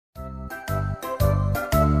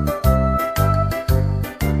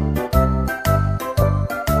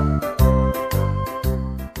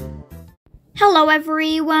Hello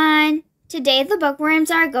everyone! Today the Bookworms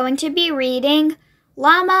are going to be reading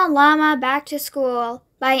Llama Llama Back to School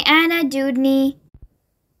by Anna Dewdney.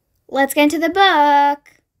 Let's get into the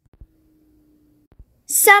book!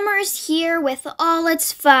 Summer's here with all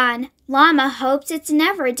its fun. Llama hopes it's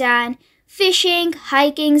never done. Fishing,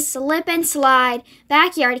 hiking, slip and slide,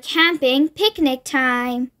 backyard camping, picnic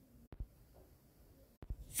time.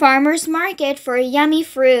 Farmer's market for yummy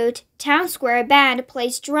fruit. Town square band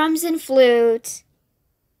plays drums and flute.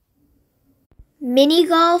 Mini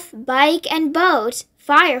golf, bike and boat.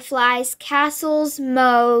 Fireflies, castles,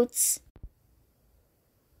 moats.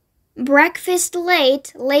 Breakfast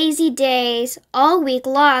late, lazy days. All week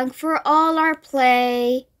long for all our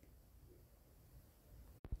play.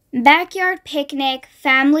 Backyard picnic,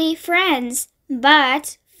 family, friends.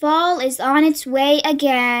 But fall is on its way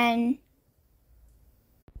again.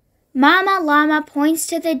 Mama Llama points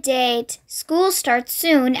to the date. School starts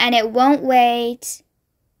soon and it won't wait.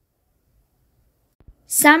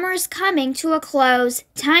 Summer's coming to a close.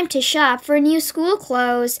 Time to shop for new school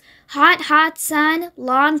clothes. Hot, hot sun,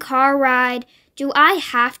 long car ride. Do I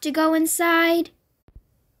have to go inside?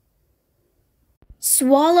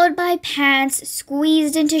 Swallowed by pants,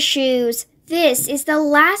 squeezed into shoes. This is the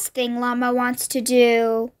last thing Llama wants to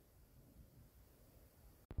do.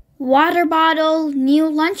 Water bottle, new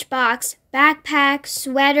lunchbox, backpack,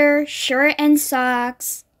 sweater, shirt and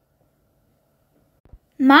socks.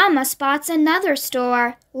 Mama spots another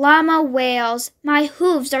store. Llama wails, my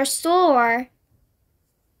hooves are sore.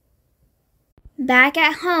 Back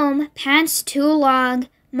at home, pants too long.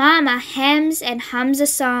 Mama hems and hums a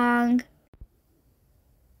song.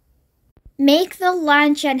 Make the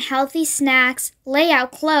lunch and healthy snacks. Lay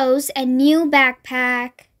out clothes and new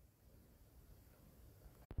backpack.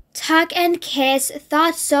 Tuck and kiss,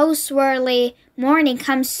 thoughts so swirly. Morning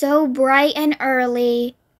comes so bright and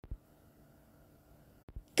early.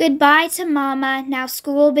 Goodbye to Mama, now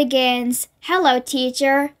school begins. Hello,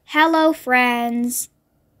 teacher. Hello, friends.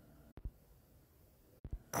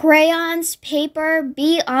 Crayons, paper,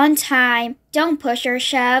 be on time. Don't push or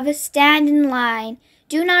shove, stand in line.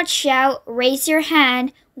 Do not shout, raise your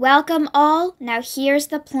hand. Welcome all, now here's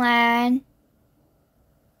the plan.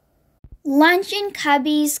 Lunch in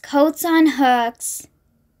cubbies, coats on hooks.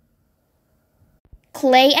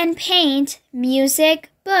 Clay and paint,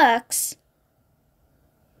 music, books.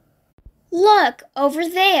 Look, over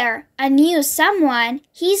there, a new someone.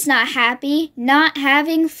 He's not happy, not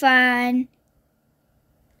having fun.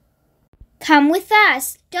 Come with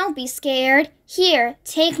us, don't be scared. Here,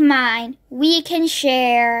 take mine, we can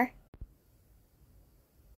share.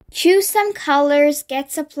 Choose some colors,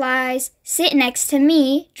 get supplies. Sit next to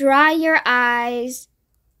me, dry your eyes.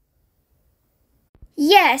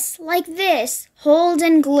 Yes, like this, hold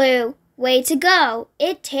and glue. Way to go,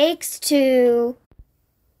 it takes two.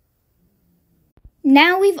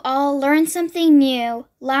 Now we've all learned something new.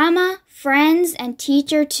 Llama, friends, and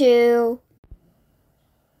teacher too.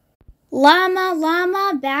 Llama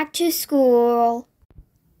Llama Back to School.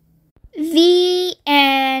 The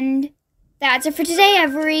end. That's it for today,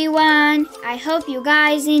 everyone. I hope you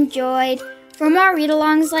guys enjoyed. For more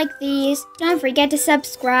read-alongs like these, don't forget to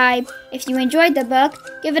subscribe. If you enjoyed the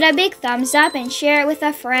book, give it a big thumbs up and share it with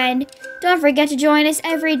a friend. Don't forget to join us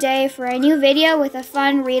every day for a new video with a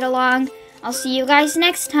fun read-along. I'll see you guys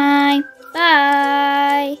next time.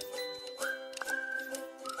 Bye!